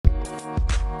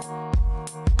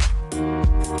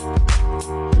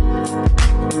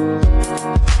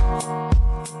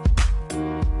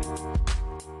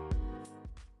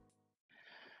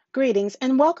Greetings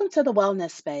and welcome to the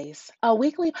Wellness Space, a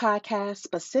weekly podcast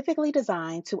specifically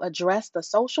designed to address the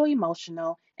social,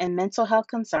 emotional, and mental health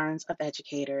concerns of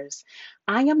educators.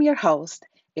 I am your host,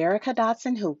 Erica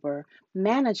Dotson Hooper,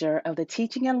 manager of the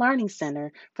Teaching and Learning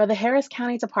Center for the Harris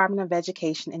County Department of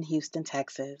Education in Houston,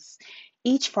 Texas.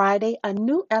 Each Friday, a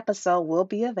new episode will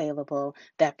be available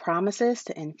that promises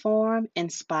to inform,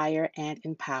 inspire, and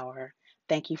empower.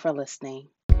 Thank you for listening.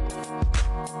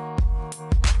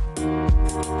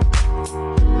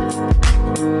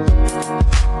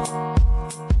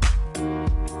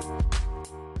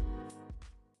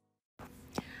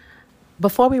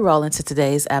 Before we roll into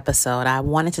today's episode, I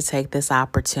wanted to take this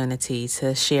opportunity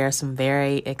to share some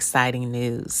very exciting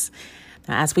news.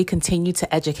 Now, as we continue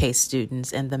to educate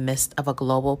students in the midst of a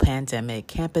global pandemic,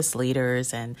 campus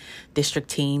leaders and district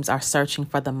teams are searching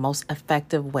for the most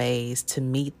effective ways to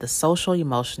meet the social,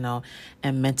 emotional,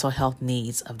 and mental health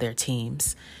needs of their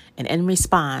teams. And in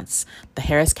response, the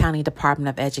Harris County Department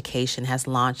of Education has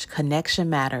launched Connection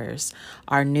Matters,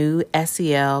 our new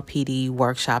SEL PD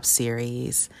workshop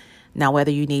series. Now,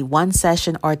 whether you need one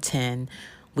session or 10,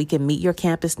 we can meet your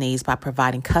campus needs by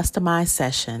providing customized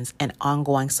sessions and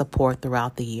ongoing support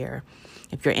throughout the year.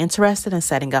 If you're interested in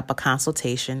setting up a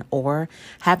consultation or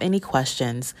have any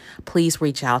questions, please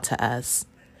reach out to us.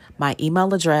 My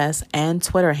email address and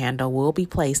Twitter handle will be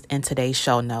placed in today's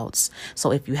show notes.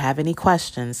 So if you have any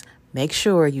questions, make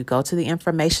sure you go to the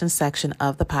information section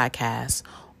of the podcast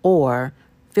or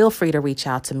feel free to reach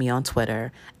out to me on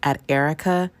Twitter at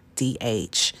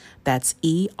EricaDH. That's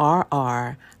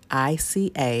ERRICADH,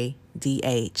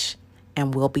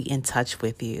 and we'll be in touch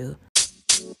with you.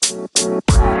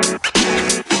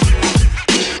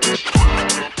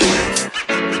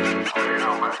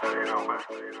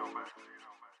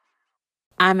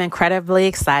 I'm incredibly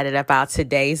excited about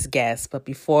today's guest, but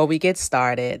before we get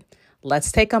started,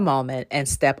 let's take a moment and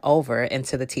step over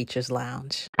into the Teacher's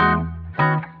Lounge.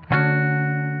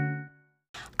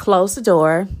 Close the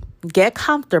door, get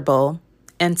comfortable,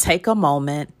 and take a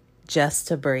moment just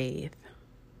to breathe.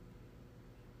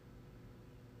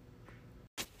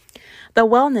 The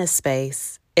Wellness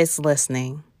Space is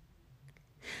listening.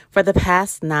 For the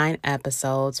past 9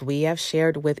 episodes, we have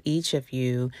shared with each of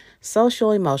you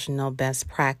social emotional best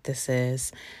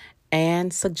practices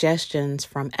and suggestions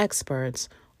from experts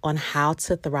on how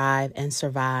to thrive and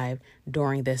survive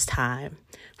during this time.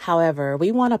 However,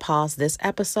 we want to pause this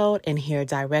episode and hear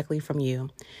directly from you.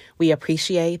 We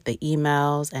appreciate the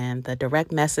emails and the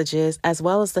direct messages as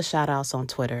well as the shout outs on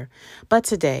Twitter. But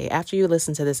today, after you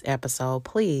listen to this episode,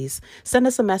 please send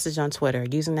us a message on Twitter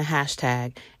using the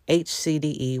hashtag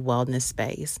HCDE Wellness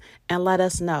Space and let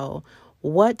us know,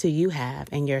 what do you have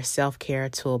in your self-care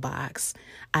toolbox?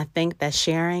 I think that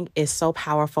sharing is so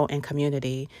powerful in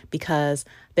community because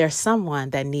there's someone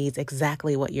that needs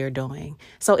exactly what you're doing.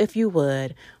 So if you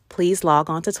would, please log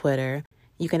on to Twitter.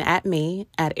 You can @ me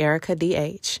at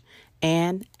EricaDH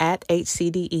and at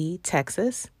HCDE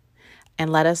Texas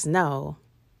and let us know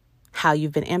how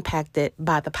you've been impacted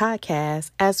by the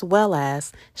podcast as well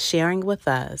as sharing with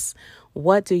us,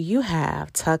 what do you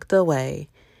have tucked away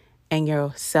in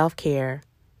your self-care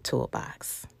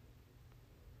toolbox.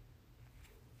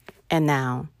 And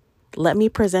now, let me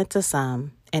present to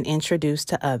some and introduce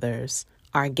to others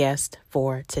our guest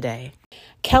for today.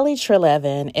 Kelly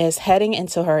Treleaven is heading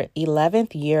into her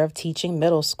 11th year of teaching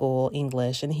middle school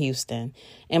English in Houston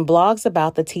and blogs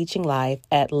about the teaching life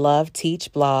at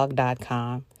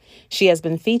loveteachblog.com. She has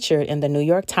been featured in the New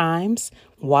York Times,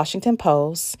 Washington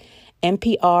Post,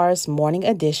 NPR's Morning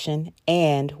Edition,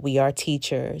 and We Are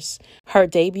Teachers. Her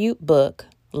debut book,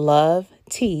 Love,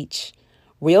 Teach,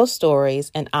 Real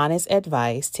Stories and Honest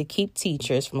Advice to Keep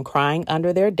Teachers from Crying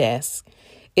Under Their Desks,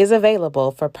 is available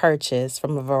for purchase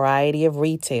from a variety of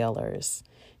retailers.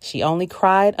 She only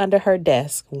cried under her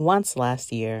desk once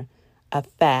last year, a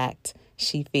fact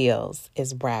she feels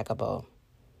is braggable.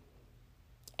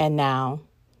 And now,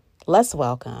 let's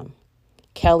welcome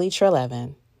Kelly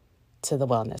Treleaven to the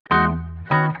Wellness.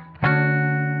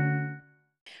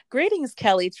 Greetings,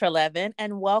 Kelly Treleaven,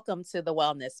 and welcome to the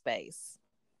Wellness Space.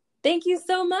 Thank you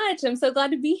so much. I'm so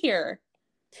glad to be here.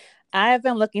 I have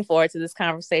been looking forward to this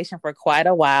conversation for quite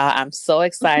a while. I'm so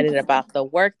excited about the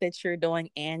work that you're doing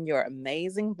and your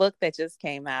amazing book that just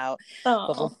came out.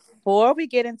 But before we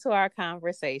get into our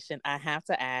conversation, I have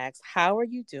to ask, how are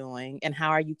you doing and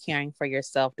how are you caring for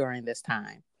yourself during this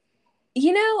time?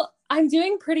 You know, I'm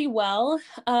doing pretty well.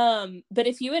 But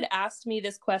if you had asked me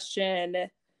this question,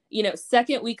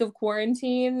 second week of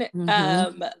quarantine,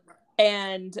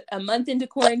 and a month into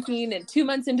quarantine and 2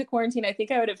 months into quarantine, I think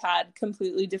I would have had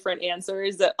completely different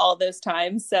answers at all those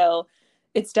times. So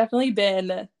it's definitely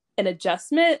been an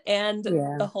adjustment and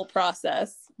Yeah. a whole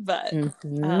process, but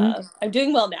Mm-hmm. I'm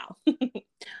doing well now.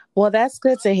 Well, that's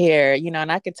good to hear,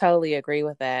 and I could totally agree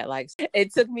with that. Like,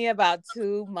 it took me about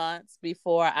 2 months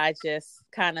before I just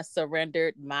kind of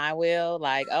surrendered my will.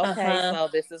 Like, okay, Uh-huh. so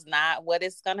this is not what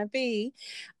it's going to be.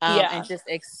 And Yeah. just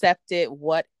accepted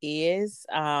what is,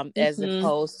 as Mm-hmm.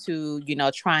 opposed to,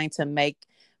 trying to make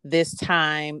this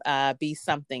time be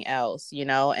something else,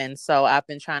 And so I've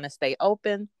been trying to stay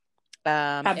open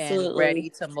and Absolutely. ready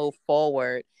to move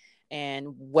forward.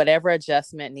 And whatever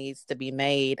adjustment needs to be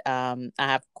made,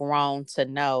 I've grown to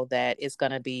know that it's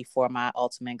going to be for my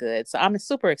ultimate good. So I'm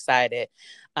super excited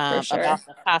For about sure.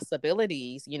 the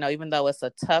possibilities. Even though it's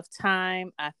a tough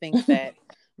time, I think that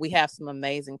we have some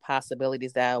amazing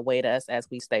possibilities that await us as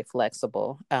we stay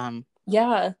flexible.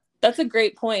 Yeah, that's a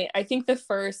great point. I think the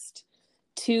first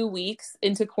 2 weeks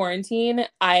into quarantine,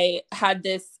 I had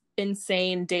this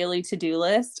insane daily to-do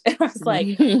list. And I was like,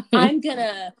 Mm-hmm. I'm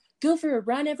gonna go for a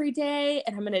run every day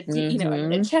and I'm gonna do, I'm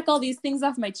gonna Mm-hmm. check all these things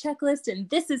off my checklist and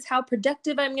this is how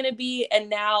productive I'm gonna be. And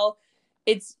now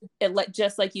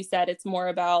just like you said, it's more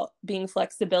about being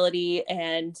flexibility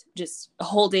and just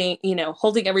holding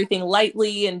everything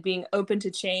lightly and being open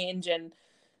to change and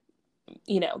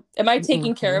am I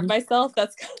taking care of myself?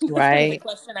 That's kind of the Right.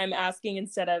 question I'm asking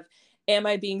instead of am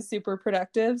I being super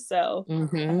productive? So,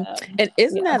 Mm-hmm. And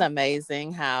isn't yeah. that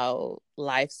amazing how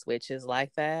life switches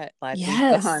like that? Like we've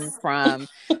gone Yes. from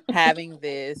having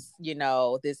this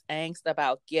angst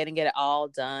about getting it all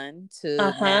done to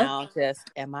Uh-huh. now just,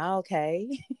 am I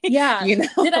okay? Yeah. Did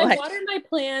I Like, water my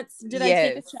plants? Did I take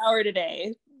a yes, shower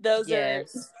today? Those are,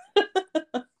 yes.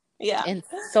 yeah. And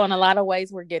so in a lot of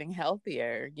ways we're getting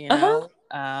healthier, Uh-huh.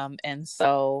 and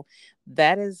so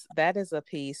that is a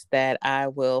piece that I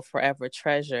will forever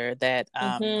treasure, that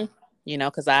Mm-hmm.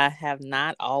 because I have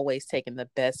not always taken the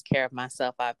best care of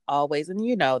myself. I've always, and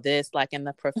this, like in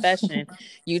the profession,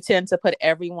 you tend to put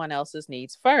everyone else's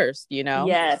needs first,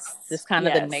 Yes. just kind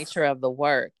of the Yes. nature of the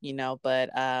work, but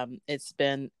it's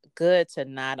been good to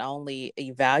not only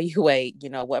evaluate,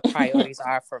 what priorities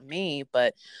are for me,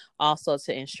 but also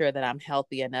to ensure that I'm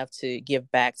healthy enough to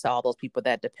give back to all those people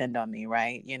that depend on me,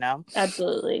 right?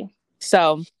 Absolutely.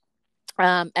 So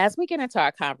as we get into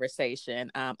our conversation,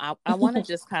 I want to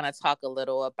just kind of talk a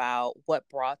little about what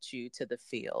brought you to the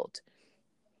field.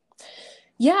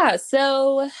 Yeah,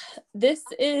 so this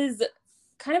is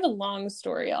kind of a long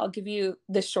story. I'll give you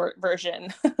the short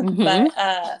version. Mm-hmm.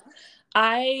 But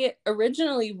I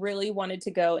originally really wanted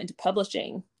to go into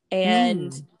publishing.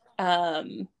 And Mm.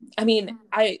 um, I mean,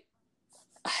 I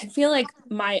feel like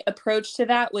my approach to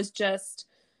that was just,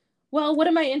 well, what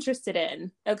am I interested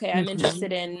in? Okay, I'm Mm-hmm.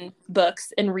 interested in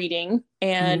books and reading,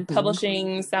 and Mm-hmm.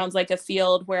 publishing sounds like a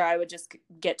field where I would just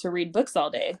get to read books all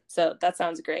day. So that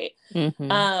sounds great.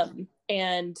 Mm-hmm.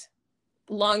 And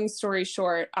long story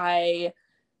short, I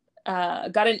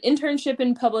got an internship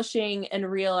in publishing and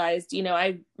realized,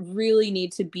 I really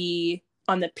need to be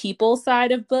on the people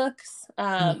side of books,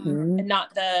 Mm-hmm. and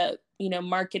not the,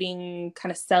 marketing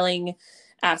kind of selling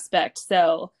aspect.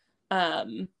 So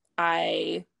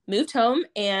I moved home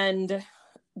and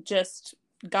just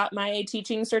got my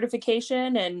teaching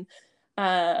certification and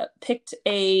picked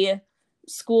a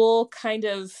school kind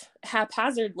of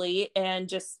haphazardly and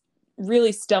just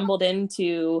really stumbled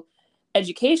into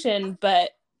education.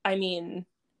 But I mean,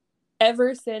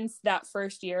 ever since that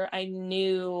first year, I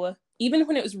knew, even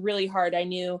when it was really hard, I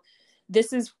knew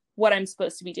this is what I'm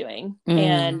supposed to be doing.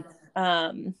 Mm.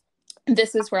 And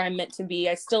this is where I'm meant to be.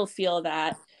 I still feel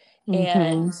that. Mm-hmm.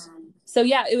 And so,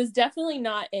 yeah, it was definitely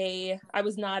I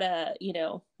was not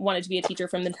wanted to be a teacher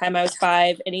from the time I was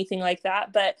 5, anything like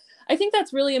that. But I think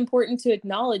that's really important to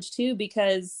acknowledge too,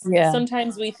 because Yeah.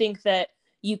 sometimes we think that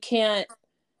you can't,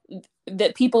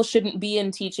 that people shouldn't be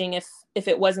in teaching if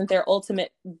it wasn't their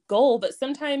ultimate goal. But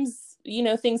sometimes,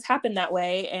 things happen that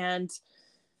way and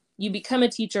you become a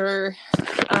teacher.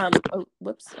 Oh,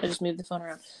 whoops, I just moved the phone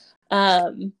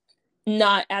around.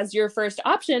 Not as your first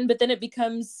option, but then it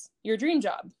becomes your dream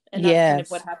job. And that's kind of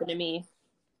what Yes. happened to me.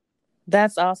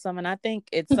 That's awesome. And I think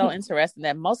it's so interesting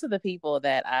that most of the people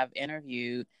that I've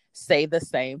interviewed say the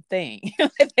same thing.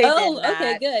 Oh,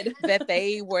 okay, good. That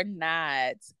they were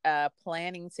not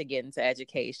planning to get into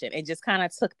education. It just kind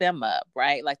of took them up,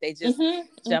 right? Like they just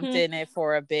Mm-hmm, jumped mm-hmm. in it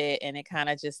for a bit and it kind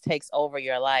of just takes over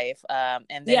your life. And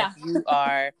then if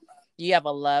Yeah. you have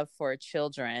a love for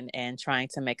children and trying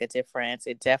to make a difference,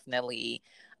 it definitely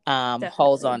holds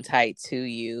Definitely. on tight to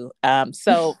you.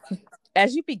 So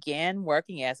as you began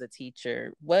working as a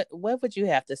teacher, what would you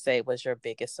have to say was your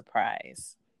biggest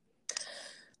surprise?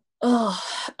 Oh,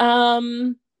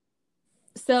 um,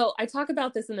 so I talk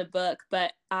about this in the book,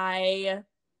 but I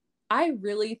I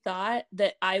really thought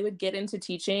that I would get into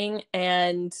teaching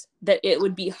and that it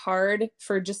would be hard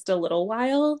for just a little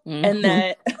while, and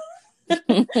that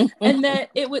and that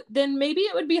maybe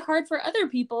it would be hard for other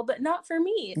people, but not for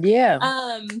me.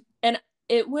 Yeah. And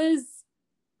it was,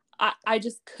 I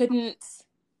just couldn't,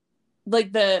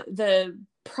 like, the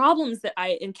problems that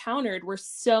I encountered were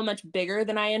so much bigger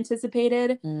than I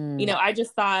anticipated. I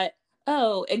just thought,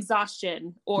 oh,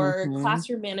 exhaustion or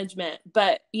classroom management.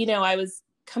 But, I was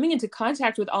coming into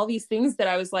contact with all these things that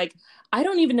I was like, I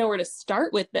don't even know where to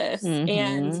start with this.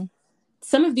 And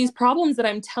some of these problems that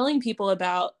I'm telling people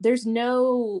about, there's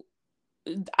no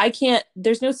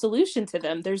solution to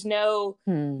them. There's no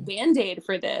Band-Aid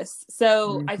for this.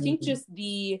 So I think just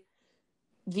the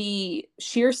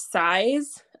sheer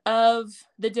size of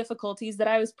the difficulties that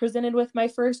I was presented with my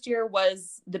first year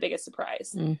was the biggest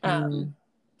surprise,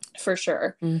 for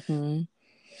sure.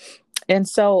 And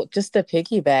so just to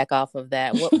piggyback off of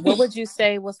that, what would you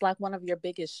say was like one of your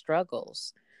biggest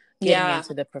struggles getting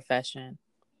into the profession?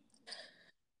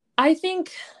 I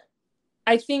think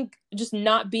just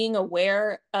not being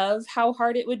aware of how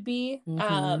hard it would be.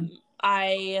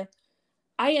 I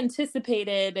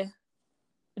anticipated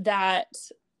that,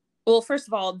 well, first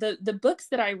of all, the books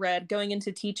that I read going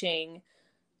into teaching,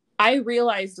 I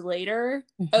realized later,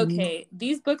 okay,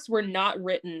 these books were not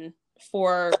written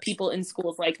for people in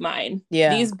schools like mine.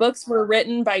 Yeah. These books were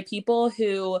written by people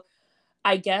who,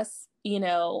 I guess,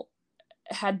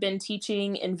 had been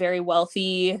teaching in very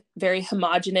wealthy, very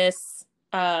homogenous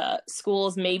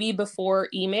schools, maybe before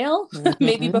email,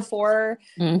 maybe before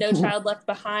No Child Left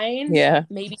Behind,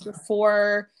 maybe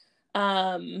before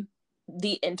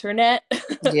the internet,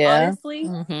 honestly.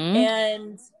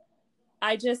 And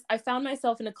I found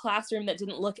myself in a classroom that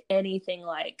didn't look anything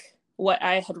like what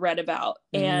I had read about.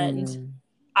 And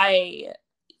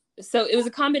so it was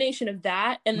a combination of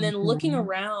that, and then looking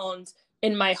around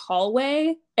in my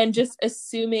hallway and just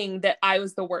assuming that I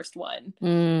was the worst one.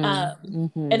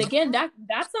 And again,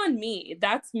 that's on me.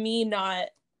 That's me not,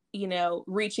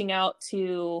 reaching out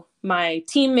to my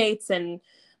teammates and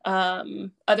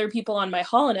other people on my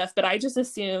hall enough, but I just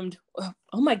assumed,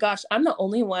 oh my gosh, I'm the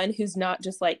only one who's not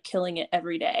just like killing it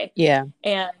every day. Yeah.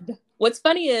 And what's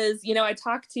funny is, I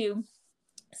talked to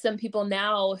some people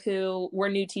now who were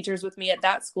new teachers with me at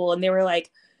that school, and they were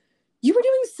like, you were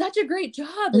doing such a great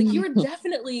job. Like, you were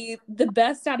definitely the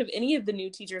best out of any of the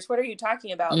new teachers. What are you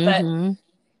talking about? But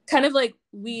kind of like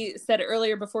we said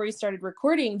earlier before we started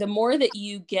recording, the more that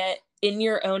you get in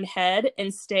your own head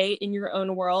and stay in your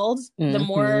own world, the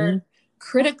more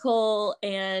critical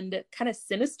and kind of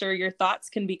sinister your thoughts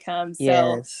can become.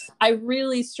 So I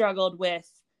really struggled with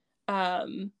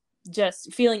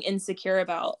just feeling insecure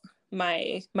about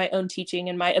my own teaching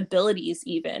and my abilities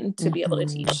even to be able to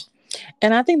teach.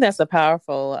 And I think that's a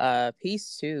powerful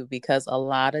piece too, because a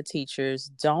lot of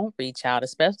teachers don't reach out,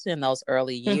 especially in those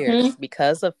early years,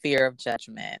 because of fear of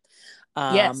judgment,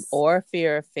 or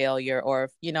fear of failure, or,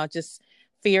 just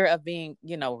fear of being,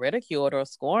 ridiculed or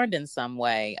scorned in some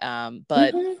way.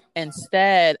 But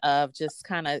instead of just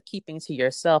kind of keeping to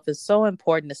yourself, it's so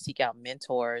important to seek out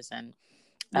mentors and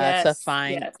to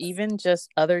find even just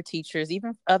other teachers,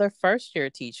 even other first-year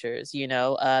teachers,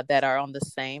 that are on the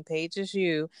same page as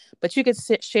you, but you could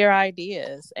share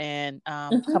ideas and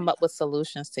come up with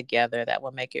solutions together that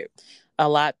will make it a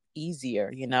lot easier.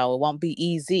 It won't be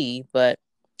easy, but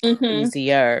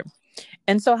easier.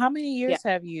 And so how many years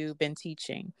have you been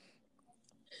teaching?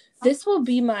 This will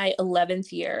be my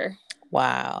 11th year.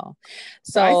 Wow.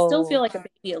 So I still feel like a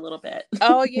baby a little bit.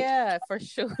 Oh yeah, for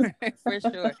sure. For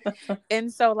sure. And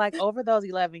so like over those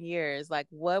 11 years, like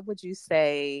what would you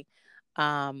say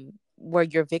were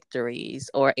your victories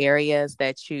or areas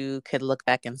that you could look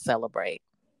back and celebrate?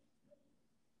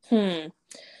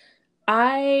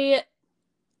 I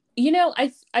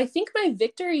think my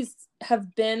victories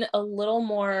have been a little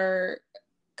more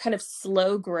kind of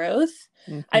slow growth.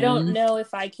 I don't know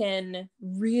if I can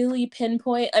really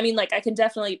pinpoint. I mean, like, I can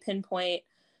definitely pinpoint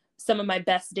some of my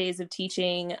best days of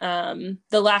teaching.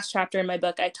 The last chapter in my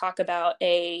book, I talk about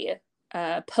a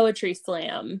poetry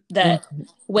slam that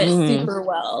went super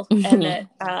well and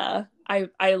that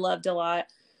I loved a lot.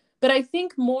 But I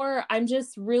think more, I'm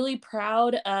just really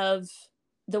proud of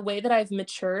the way that I've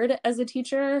matured as a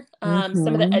teacher. Some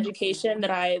of the education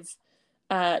that I've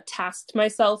tasked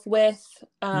myself with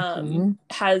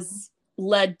has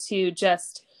led to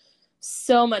just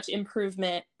so much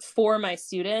improvement for my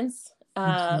students.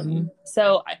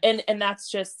 So, and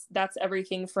that's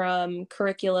everything from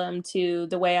curriculum to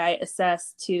the way I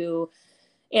assess to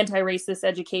anti-racist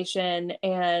education.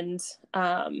 And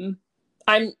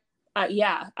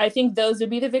yeah, I think those would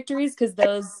be the victories, because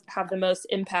those have the most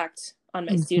impact on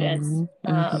my students,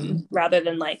 rather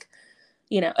than like,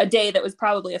 a day that was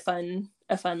probably a fun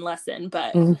lesson.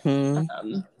 But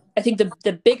I think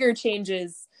the bigger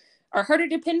changes are harder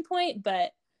to pinpoint,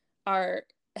 but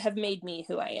have made me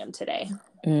who I am today.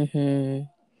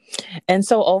 And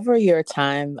so over your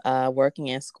time working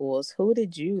in schools, who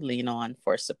did you lean on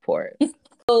for support?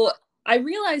 So I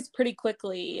realized pretty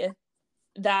quickly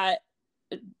that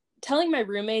telling my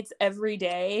roommates every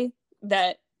day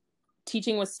that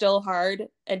teaching was still hard,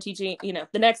 and teaching,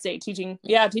 the next day teaching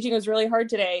was really hard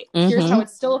today. Here's how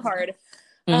it's still hard.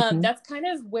 That's kind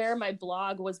of where my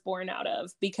blog was born out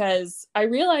of, because I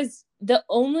realized the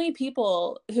only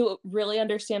people who really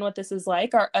understand what this is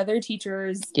like are other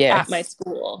teachers at my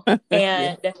school.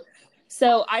 And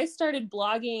so I started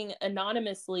blogging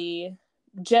anonymously,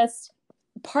 just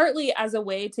partly as a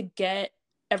way to get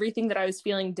everything that I was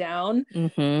feeling down,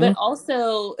 but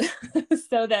also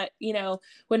so that,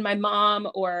 when my mom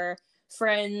or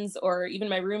friends or even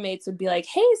my roommates would be like,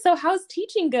 hey, so how's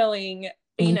teaching going?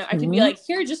 I could be like,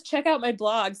 here, just check out my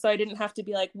blog. So I didn't have to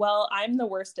be like, well, I'm the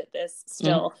worst at this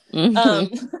still.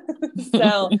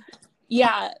 So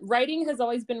yeah, writing has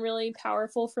always been really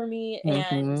powerful for me.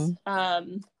 And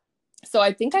so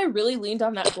I think I really leaned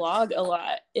on that blog a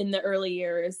lot in the early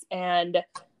years, and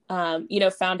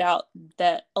found out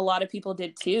that a lot of people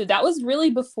did too. That was really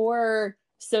before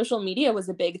social media was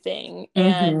a big thing.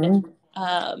 And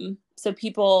so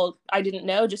people I didn't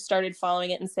know just started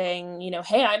following it and saying,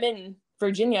 hey, I'm in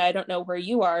Virginia. I don't know where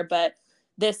you are, but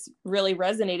this really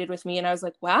resonated with me. And I was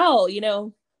like, wow,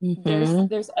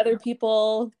 there's other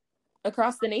people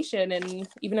across the nation and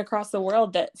even across the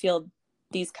world that feel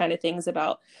these kind of things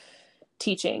about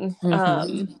teaching.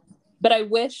 But I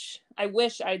wish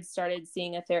I'd started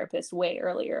seeing a therapist way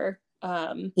earlier.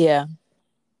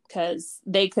 Because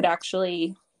they could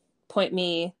actually point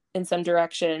me in some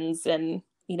directions and,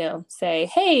 say,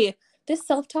 hey, this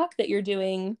self-talk that you're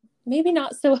doing, maybe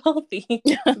not so healthy.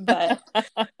 But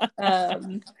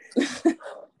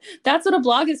that's what a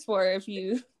blog is for, if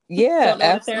you don't know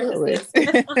absolutely. what a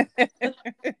therapist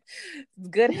is.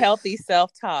 Good, healthy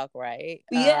self-talk, right?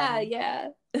 Yeah.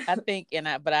 I think,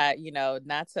 but I,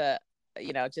 not to,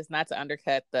 just not to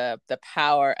undercut the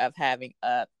power of having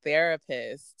a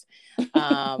therapist,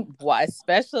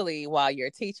 especially while you're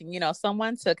teaching,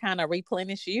 someone to kind of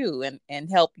replenish you and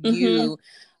help you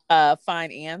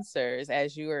find answers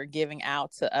as you are giving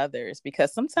out to others,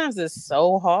 because sometimes it's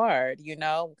so hard,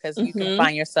 because you can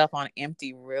find yourself on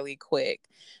empty really quick.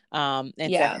 And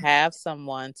to have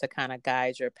someone to kind of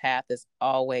guide your path is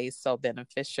always so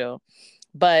beneficial.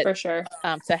 But for sure,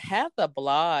 to have the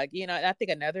blog, I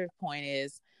think another point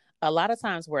is a lot of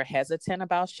times we're hesitant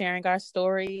about sharing our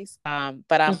stories.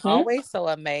 But I'm always so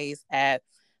amazed at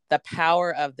the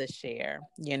power of the share,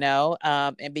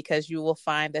 and because you will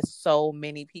find that so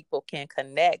many people can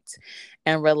connect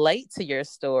and relate to your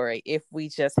story if we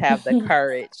just have the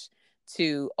courage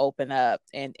to open up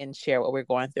and share what we're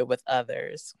going through with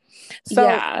others.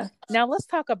 So now let's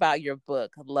talk about your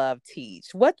book, Love Teach.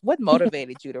 What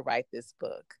motivated you to write this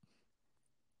book?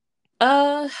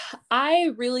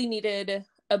 I really needed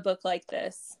a book like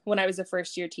this when I was a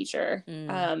first year teacher.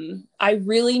 I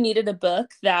really needed a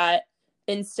book that,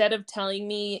 instead of telling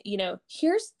me,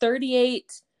 here's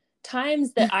 38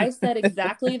 times that I said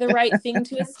exactly the right thing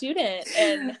to a student,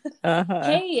 and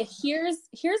hey, here's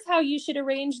how you should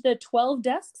arrange the 12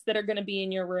 desks that are going to be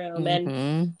in your room.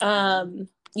 And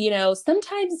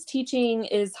sometimes teaching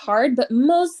is hard, but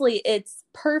mostly it's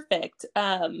perfect.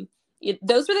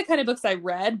 Those were the kind of books I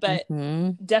read, but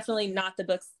definitely not the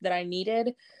books that I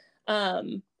needed.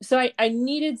 So I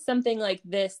needed something like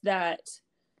this that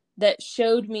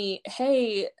showed me,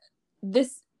 hey,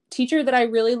 this teacher that I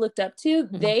really looked up to,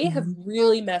 they have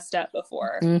really messed up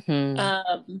before.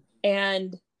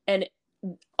 And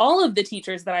all of the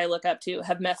teachers that I look up to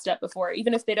have messed up before,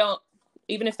 even if they're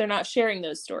not sharing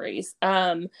those stories.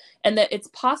 And that it's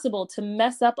possible to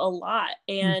mess up a lot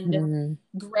and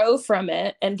grow from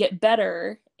it and get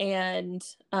better. And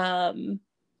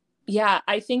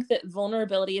I think that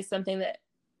vulnerability is something that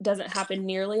doesn't happen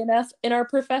nearly enough in our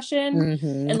profession.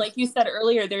 And like you said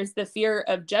earlier, there's the fear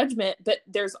of judgment, but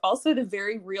there's also the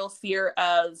very real fear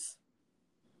of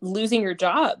losing your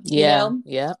job.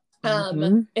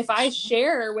 If I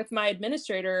share with my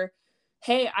administrator,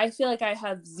 hey, I feel like I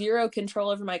have zero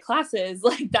control over my classes,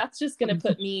 like that's just going to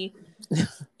put me,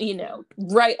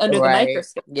 right under the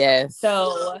microscope.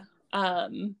 So, I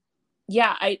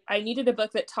needed a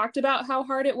book that talked about how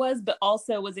hard it was, but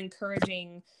also was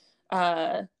encouraging,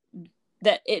 that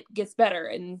it gets better.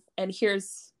 And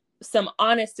here's some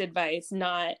honest advice,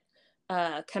 not,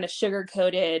 kind of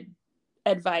sugar-coated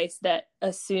advice that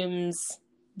assumes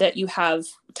that you have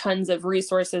tons of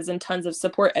resources and tons of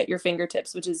support at your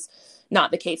fingertips, which is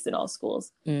not the case in all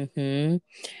schools. Mm-hmm.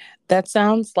 That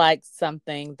sounds like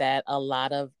something that a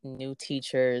lot of new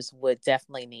teachers would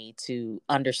definitely need to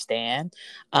understand,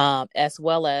 as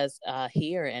well as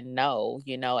hear and know,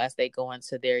 as they go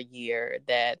into their year,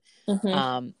 that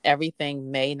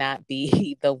everything may not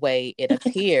be the way it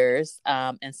appears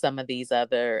in some of these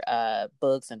other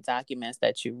books and documents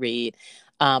that you read,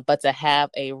 but to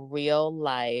have a real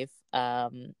life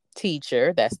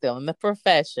teacher that's still in the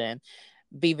profession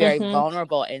be very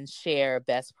vulnerable and share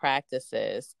best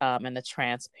practices in a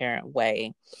transparent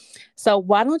way. So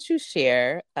why don't you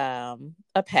share a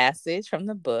passage from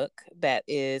the book that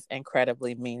is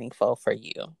incredibly meaningful for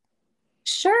you?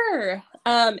 Sure.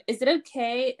 Is it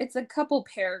okay? It's a couple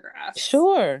paragraphs.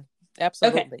 Sure.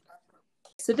 Absolutely. Okay.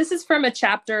 So this is from a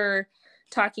chapter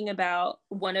talking about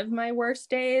one of my worst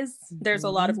days. There's a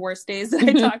lot of worst days that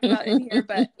I talk about in here,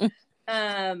 but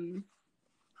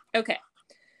okay.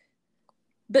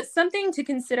 But something to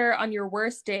consider on your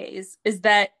worst days is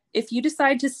that if you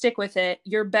decide to stick with it,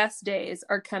 your best days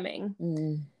are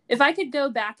coming. If I could go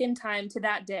back in time to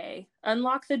that day,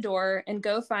 unlock the door, and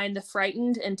go find the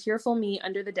frightened and tearful me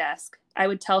under the desk, I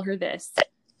would tell her this: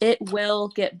 it will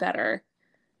get better.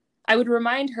 I would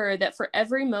remind her that for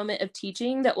every moment of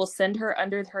teaching that will send her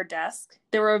under her desk,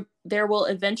 there will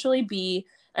eventually be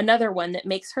another one that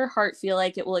makes her heart feel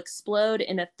like it will explode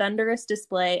in a thunderous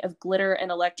display of glitter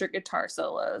and electric guitar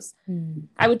solos.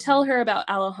 I would tell her about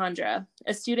Alejandra,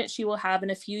 a student she will have in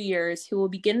a few years who will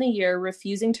begin the year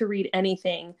refusing to read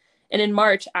anything, and in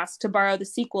March ask to borrow the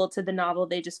sequel to the novel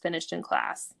they just finished in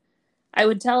class. I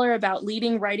would tell her about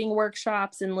leading writing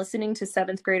workshops and listening to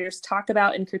 7th graders talk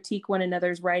about and critique one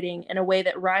another's writing in a way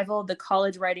that rivaled the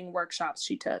college writing workshops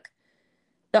she took.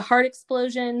 The heart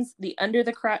explosions, the under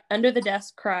the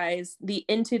desk cries, the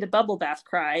into the bubble bath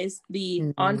cries,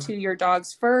 the onto your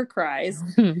dog's fur cries.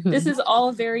 This is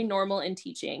all very normal in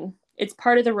teaching. It's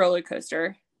part of the roller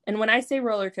coaster. And when I say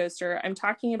roller coaster, I'm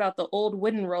talking about the old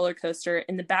wooden roller coaster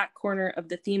in the back corner of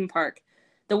the theme park,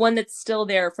 the one that's still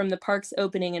there from the park's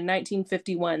opening in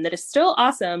 1951, that is still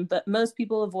awesome, but most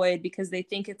people avoid because they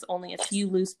think it's only a few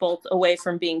loose bolts away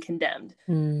from being condemned.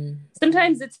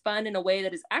 Sometimes it's fun in a way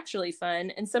that is actually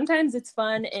fun, and sometimes it's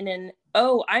fun in an,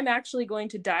 oh, I'm actually going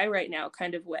to die right now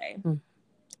kind of way.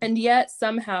 And yet,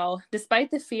 somehow,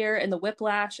 despite the fear and the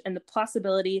whiplash and the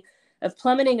possibility of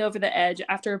plummeting over the edge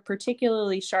after a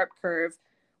particularly sharp curve,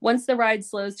 once the ride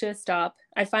slows to a stop,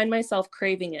 I find myself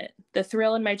craving it, the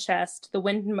thrill in my chest, the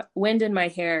wind in my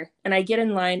hair, and I get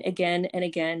in line again and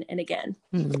again and again.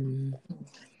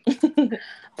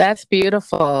 That's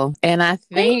beautiful. And I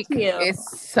think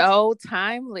it's so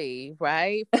timely,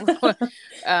 right?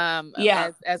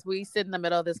 As we sit in the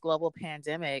middle of this global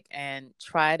pandemic and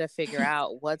try to figure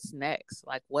out what's next,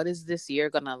 like what is this year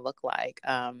going to look like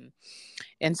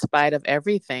in spite of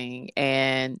everything.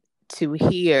 And to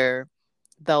hear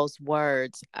those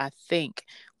words, I think,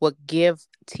 will give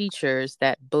teachers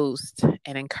that boost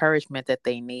and encouragement that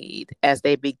they need as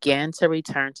they begin to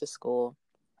return to school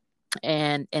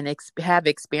and have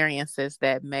experiences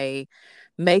that may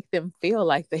make them feel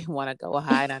like they want to go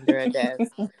hide under a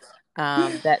desk.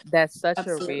 That's such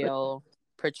a real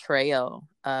portrayal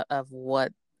of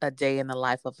what a day in the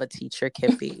life of a teacher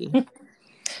could be.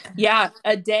 Yeah,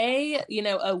 a day,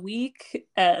 a week,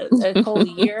 a whole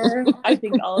year. I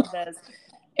think all of those.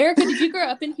 Erica, did you grow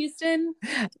up in Houston?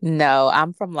 No,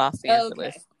 I'm from Los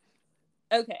Angeles.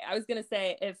 Okay, I was gonna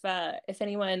say if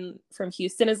anyone from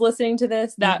Houston is listening to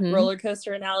this, that roller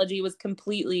coaster analogy was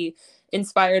completely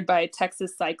inspired by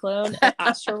Texas Cyclone at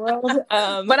Astroworld.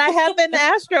 But I have been to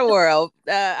Astroworld.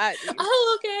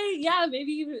 Oh, okay, yeah,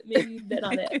 maybe you've been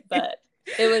on it, but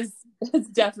it's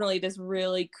definitely this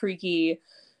really creaky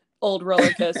old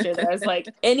roller coaster that I was like,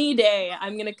 any day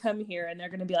I'm gonna come here and they're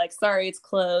gonna be like, sorry, it's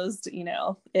closed.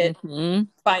 It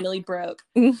finally broke.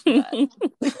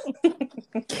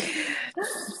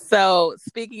 So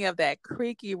speaking of that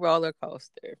creaky roller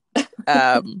coaster,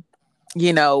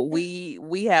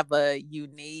 we have a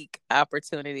unique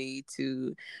opportunity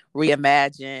to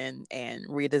reimagine and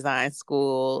redesign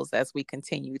schools as we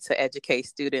continue to educate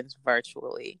students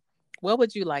virtually. What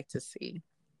would you like to see?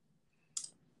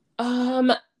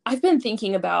 I've been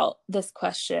thinking about this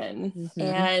question,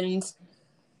 and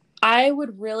I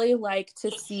would really like to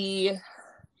see,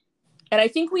 and I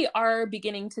think we are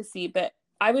beginning to see, but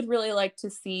I would really like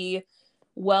to see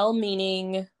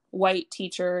well-meaning white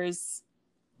teachers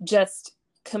just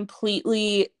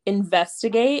completely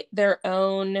investigate their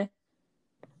own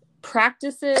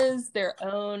practices, their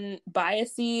own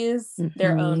biases,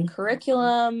 their own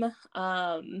curriculum.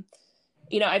 I've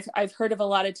heard of a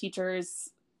lot of teachers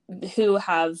who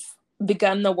have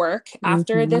begun the work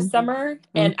after this summer.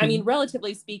 And I mean,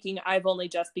 relatively speaking, I've only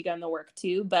just begun the work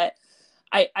too, but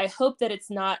I hope that it's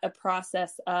not a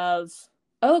process of,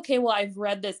 oh, okay, well, I've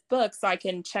read this book, so I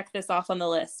can check this off on the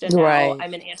list. And now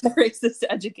I'm an anti-racist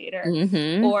educator.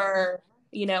 Or,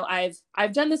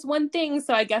 I've done this one thing,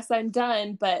 so I guess I'm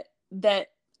done. But that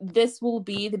this will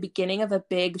be the beginning of a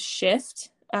big shift,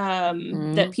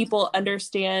 that people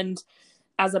understand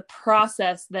as a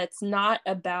process that's not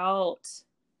about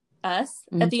us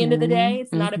at the end of the day.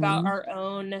 It's not about our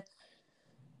own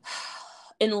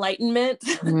enlightenment,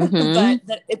 but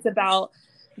that it's about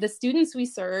the students we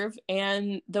serve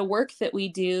and the work that we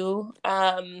do.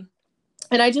 And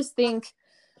I just think,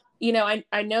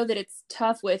 I know that it's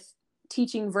tough with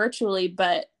teaching virtually,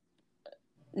 but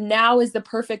now is the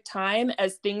perfect time,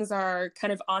 as things are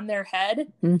kind of on their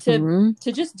head, to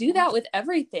just do that with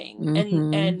everything,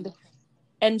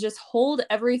 and just hold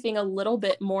everything a little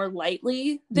bit more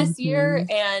lightly this year.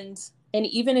 And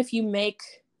even if you make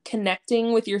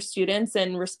connecting with your students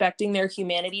and respecting their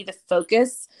humanity the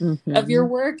focus of your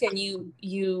work, and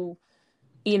you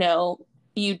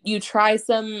try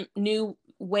some new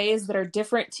ways that are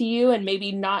different to you and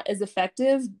maybe not as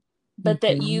effective, but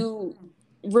that you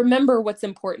remember what's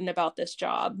important about this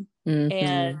job.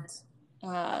 And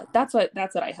that's what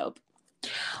I hope.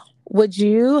 Would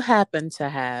you happen to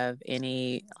have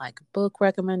any book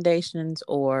recommendations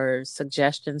or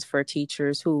suggestions for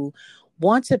teachers who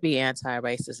want to be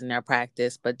anti-racist in their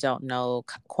practice but don't know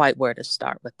quite where to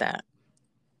start with that?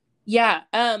 Yeah.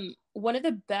 One of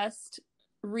the best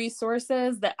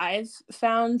resources that I've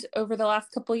found over the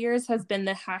last couple of years has been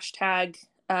the hashtag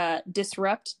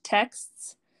disrupt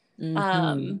texts.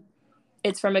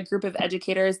 It's from a group of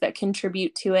educators that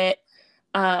contribute to it.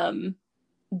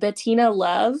 Bettina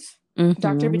Love,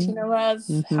 Dr. Bettina Love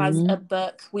has a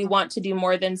book, We Want to Do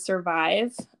More Than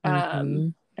Survive.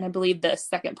 And I believe the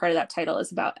second part of that title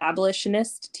is about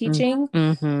abolitionist teaching.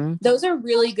 Those are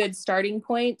really good starting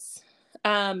points.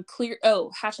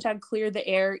 Hashtag Clear the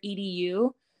Air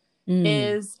EDU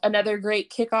is another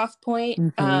great kickoff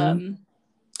point.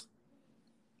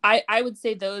 I would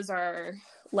say those are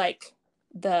like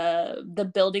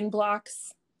the building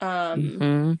blocks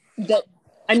that,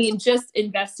 I mean, just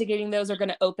investigating those are going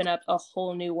to open up a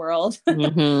whole new world.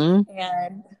 And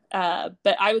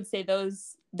but I would say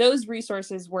those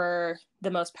resources were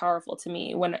the most powerful to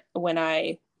me when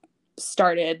I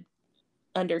started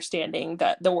understanding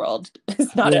that the world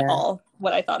is not at all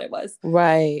what I thought it was.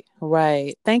 Right.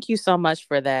 Thank you so much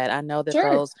for that. I know that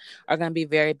those are going to be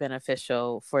very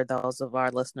beneficial for those of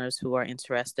our listeners who are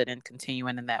interested in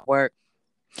continuing in that work.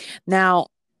 Now,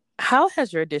 how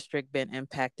has your district been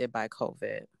impacted by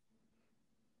COVID?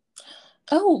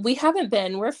 Oh, we haven't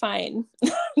been. We're fine.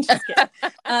 Just kidding.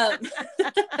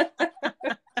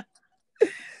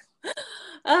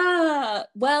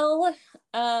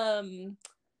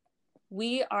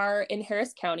 We are in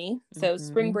Harris County. So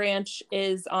Spring Branch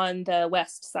is on the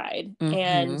west side.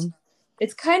 And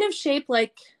it's kind of shaped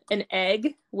like an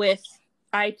egg with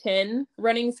I-10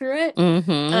 running through it.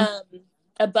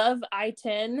 Above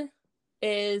I-10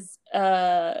 is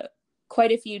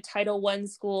quite a few Title I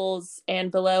schools,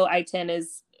 and below I-10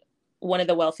 is one of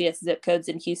the wealthiest zip codes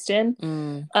in Houston.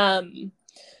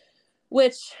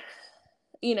 Which,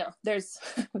 there's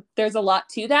a lot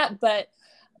to that, but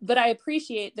I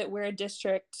appreciate that we're a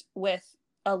district with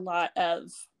a lot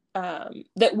of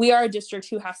that we are a district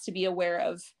who has to be aware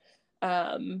of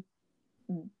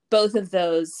both of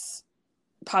those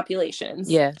populations.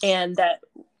 Yes. And that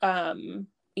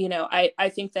I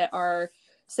think that our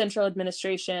central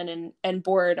administration and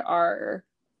board are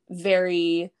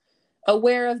very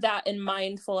aware of that and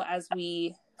mindful as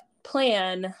we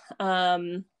plan.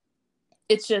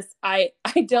 It's just I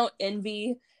don't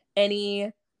envy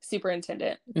any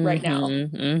superintendent right now.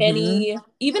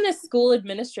 Even a school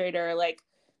administrator, like,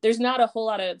 there's not a whole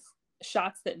lot of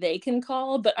shots that they can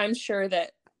call, but I'm sure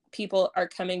that people are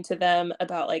coming to them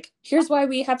about, like, here's why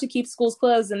we have to keep schools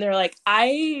closed, and they're like,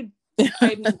 I'm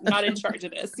not in charge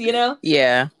of this,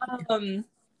 Yeah.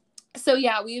 So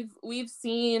yeah, we've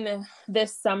seen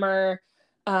this summer,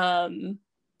 and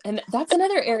that's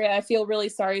another area I feel really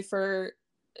sorry for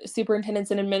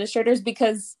superintendents and administrators,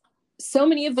 because so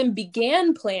many of them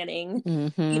began planning,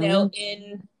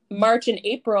 in March and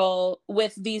April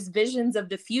with these visions of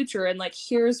the future, and like,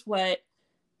 here's what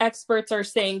experts are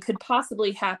saying could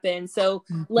possibly happen. So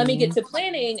let me get to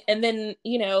planning. And then,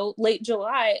 late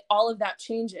July, all of that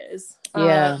changes.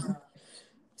 Yeah.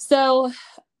 So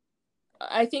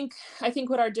I think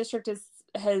what our district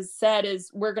has said is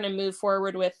we're going to move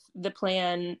forward with the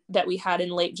plan that we had in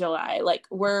late July. Like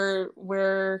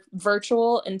we're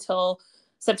virtual until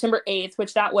September 8th,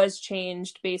 which that was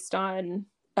changed based on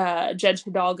Judge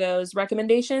Hidalgo's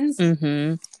recommendations.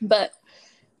 But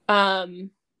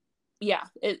yeah,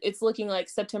 it's looking like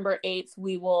September 8th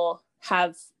we will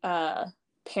have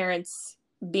parents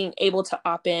being able to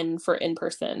opt in for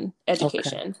in-person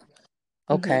education.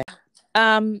 Okay.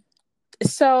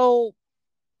 So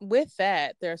with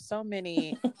that, there are so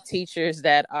many teachers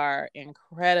that are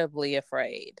incredibly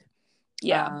afraid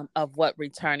of what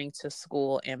returning to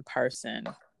school in person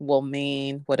will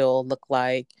mean, what it'll look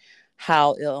like,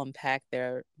 how it'll impact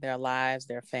their lives,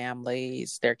 their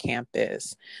families, their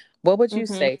campus. What would you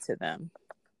say to them?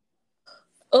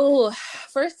 Oh,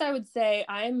 first I would say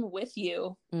I'm with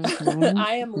you.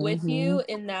 I am with you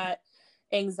in that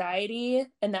anxiety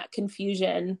and that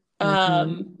confusion.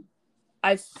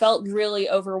 I've felt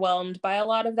really overwhelmed by a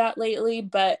lot of that lately,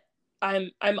 but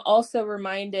I'm also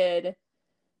reminded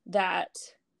that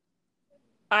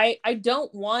I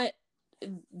don't want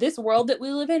this world that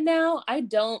we live in now. I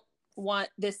don't want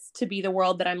this to be the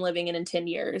world that I'm living in 10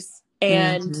 years.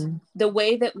 And the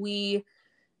way that we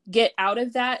get out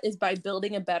of that is by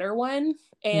building a better one.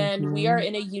 And we are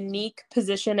in a unique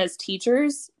position as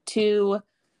teachers to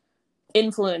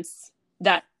influence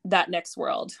that next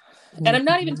world. And I'm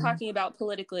not even talking about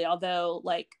politically, although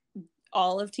like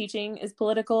all of teaching is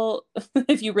political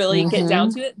if you really get down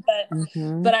to it.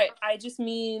 But I just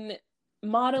mean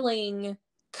modeling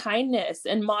kindness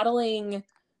and modeling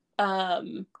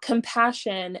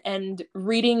compassion and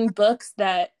reading books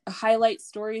that highlight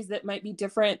stories that might be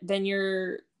different than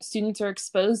your students are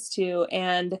exposed to.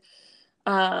 And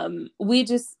we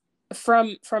just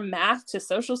from math to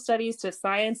social studies to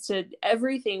science to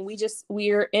everything,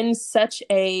 we're in such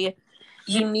a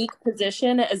unique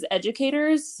position as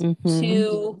educators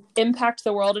to impact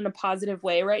the world in a positive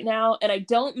way right now. And I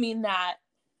don't mean that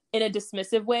in a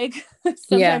dismissive way.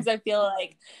 Sometimes I feel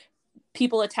like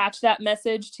people attach that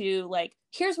message to like,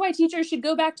 here's why teachers should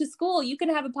go back to school. You can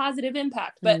have a positive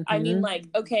impact. But I mean, like,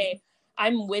 okay,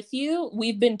 I'm with you.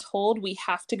 We've been told we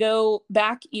have to go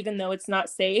back, even though it's not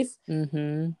safe.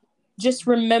 Just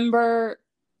remember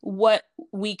what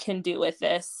we can do with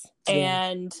this.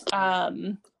 And,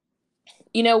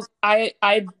 you know,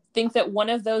 I think that one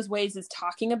of those ways is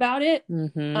talking about it.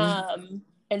 And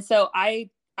so I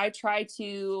try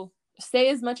to say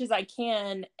as much as I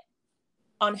can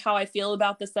on how I feel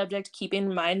about the subject, keeping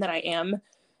in mind that I am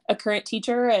a current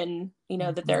teacher and, you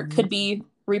know, that there could be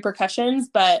repercussions,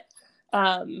 but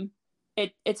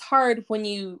it's hard when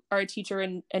you are a teacher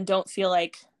and don't feel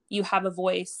like you have a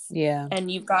voice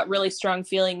and you've got really strong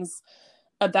feelings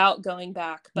about going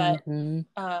back. But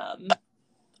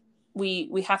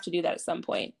we have to do that at some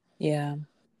point. Yeah.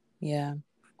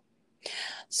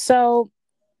 So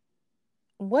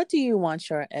what do you want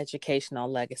your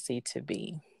educational legacy to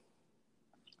be?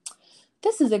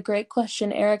 This is a great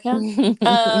question, Erica.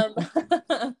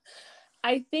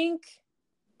 I think,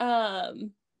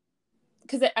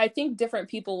 because I think different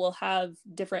people will have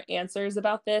different answers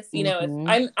about this. You know,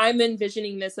 if I'm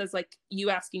envisioning this as like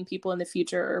you asking people in the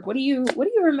future, what do you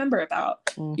remember about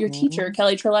your teacher,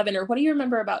 Kelly Treleaven, or what do you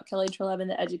remember about Kelly Treleaven,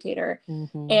 the educator?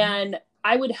 And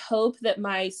I would hope that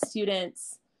my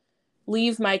students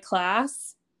leave my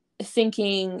class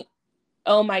thinking,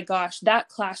 oh my gosh, that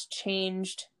class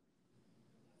changed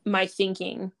my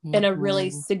thinking in a really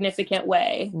significant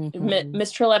way.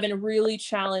 Miss Treleaven really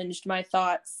challenged my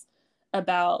thoughts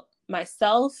about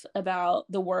myself, about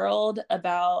the world,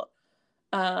 about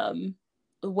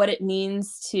what it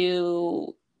means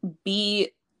to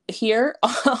be here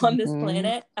on this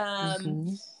planet.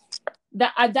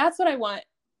 That's what I want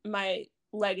my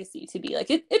legacy to be. Like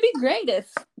it'd be great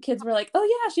if kids were like, oh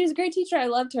yeah, she was a great teacher, I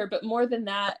loved her. But more than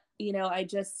that, you know,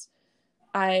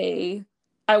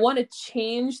 I want to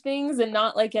change things, and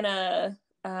not like in a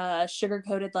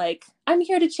sugar-coated like I'm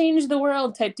here to change the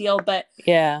world type deal. But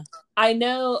I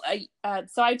know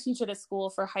so I teach at a school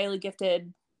for highly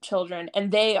gifted children,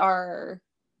 and they're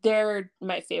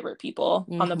my favorite people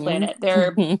on the planet.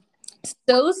 They're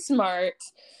so smart,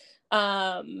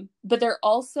 but they're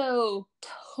also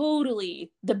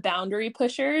totally the boundary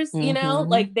pushers, you know,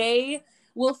 like they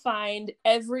will find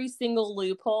every single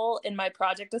loophole in my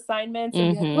project assignments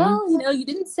and be like, well, you know, you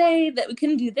didn't say that we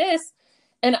couldn't do this.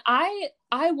 And I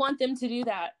want them to do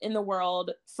that in the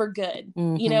world for good.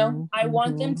 You know, I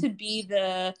want them to be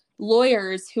the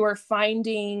lawyers who are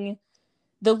finding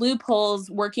the loopholes,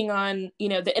 working on, you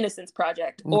know, the Innocence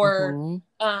Project, or,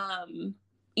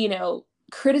 you know,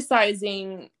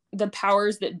 criticizing the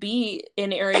powers that be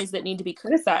in areas that need to be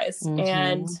criticized.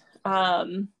 And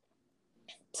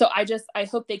so I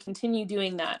hope they continue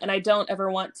doing that. And I don't ever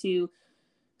want to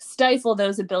stifle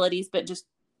those abilities, but just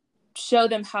show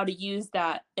them how to use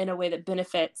that in a way that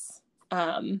benefits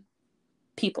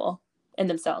people and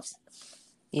themselves.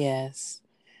 Yes,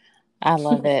 I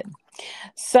love it.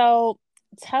 So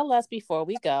tell us before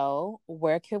we go,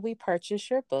 where can we purchase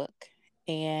your book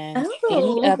and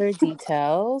any other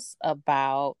details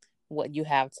about what you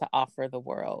have to offer the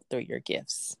world through your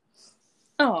gifts?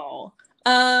 So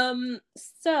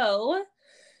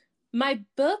my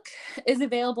book is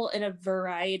available in a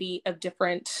variety of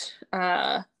different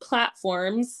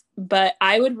platforms, but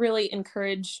I would really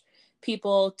encourage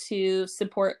people to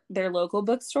support their local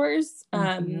bookstores,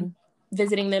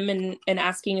 visiting them and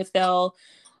asking if they'll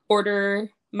order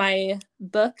my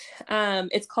book.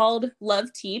 It's called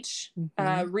Love Teach,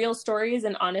 Real Stories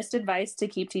and Honest Advice to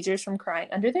Keep Teachers from Crying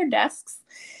Under Their Desks.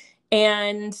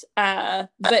 And,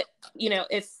 but you know,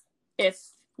 if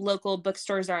local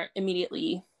bookstores aren't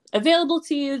immediately available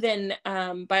to you, then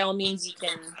by all means you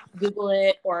can Google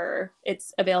it, or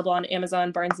it's available on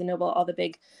Amazon, Barnes and Noble, all the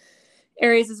big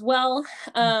areas as well.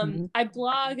 I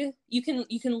blog. You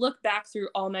can look back through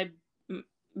all my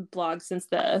blogs since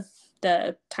the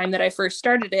time that I first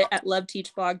started it at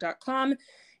loveteachblog.com.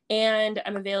 And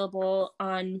I'm available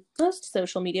on most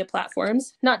social media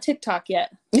platforms, not TikTok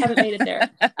yet. Haven't made it there.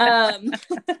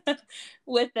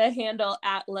 With the handle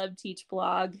at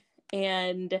loveteachblog.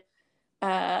 And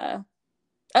and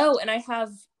I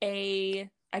have I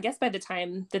guess by the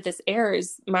time that this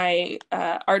airs, my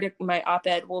my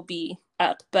op-ed will be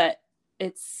up, but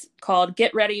it's called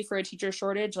Get Ready for a Teacher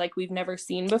Shortage Like We've Never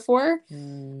Seen Before,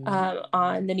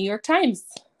 on the New York Times.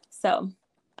 So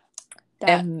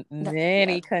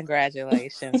many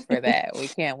congratulations for that. We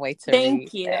can't wait to Thank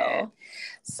read you. that.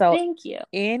 So thank you.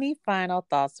 Any final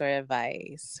thoughts or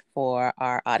advice for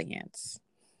our audience?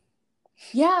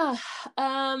 Yeah.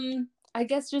 I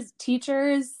guess just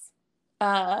teachers,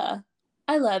 I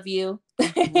love you.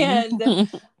 And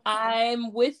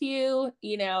I'm with you,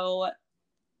 you know,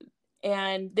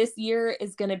 and this year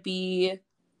is going to be,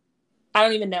 I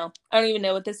don't even know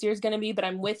what this year is going to be, but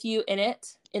I'm with you in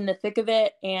it, in the thick of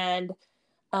it. And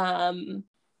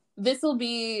this will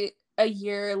be a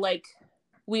year like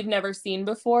we've never seen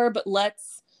before, but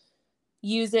let's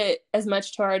use it as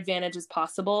much to our advantage as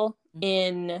possible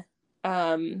in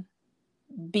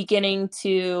beginning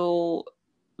to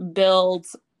build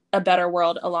a better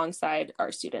world alongside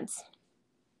our students.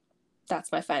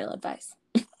 That's my final advice.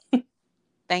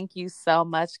 Thank you so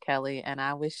much, Kelly, and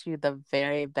I wish you the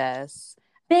very best.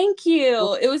 Thank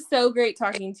you. It was so great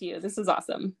talking to you. This was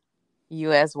awesome.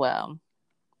 You as well.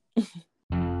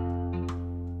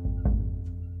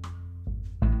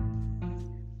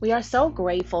 We are so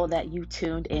grateful that you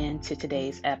tuned in to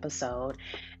today's episode,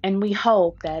 and we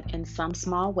hope that in some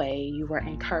small way you were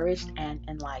encouraged and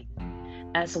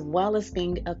enlightened, as well as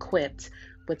being equipped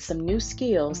with some new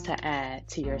skills to add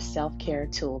to your self-care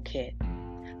toolkit.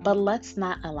 But let's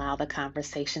not allow the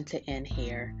conversation to end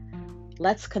here.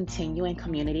 Let's continue in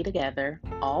community together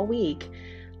all week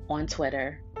on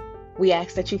Twitter. We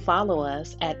ask that you follow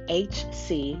us at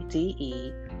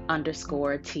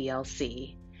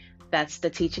HCDE_TLC. That's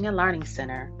the Teaching and Learning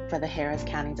Center for the Harris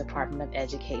County Department of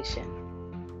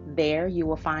Education. There you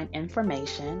will find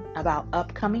information about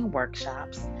upcoming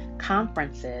workshops,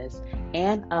 conferences,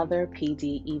 and other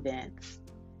PD events.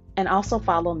 And also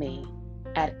follow me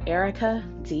at Erica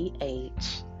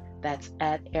DH. That's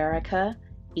at Erica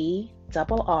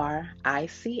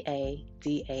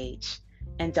ERRICADH.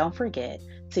 And don't forget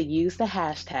to use the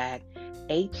hashtag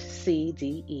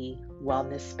HCDE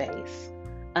Wellness Space.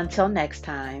 Until next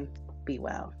time, be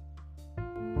well.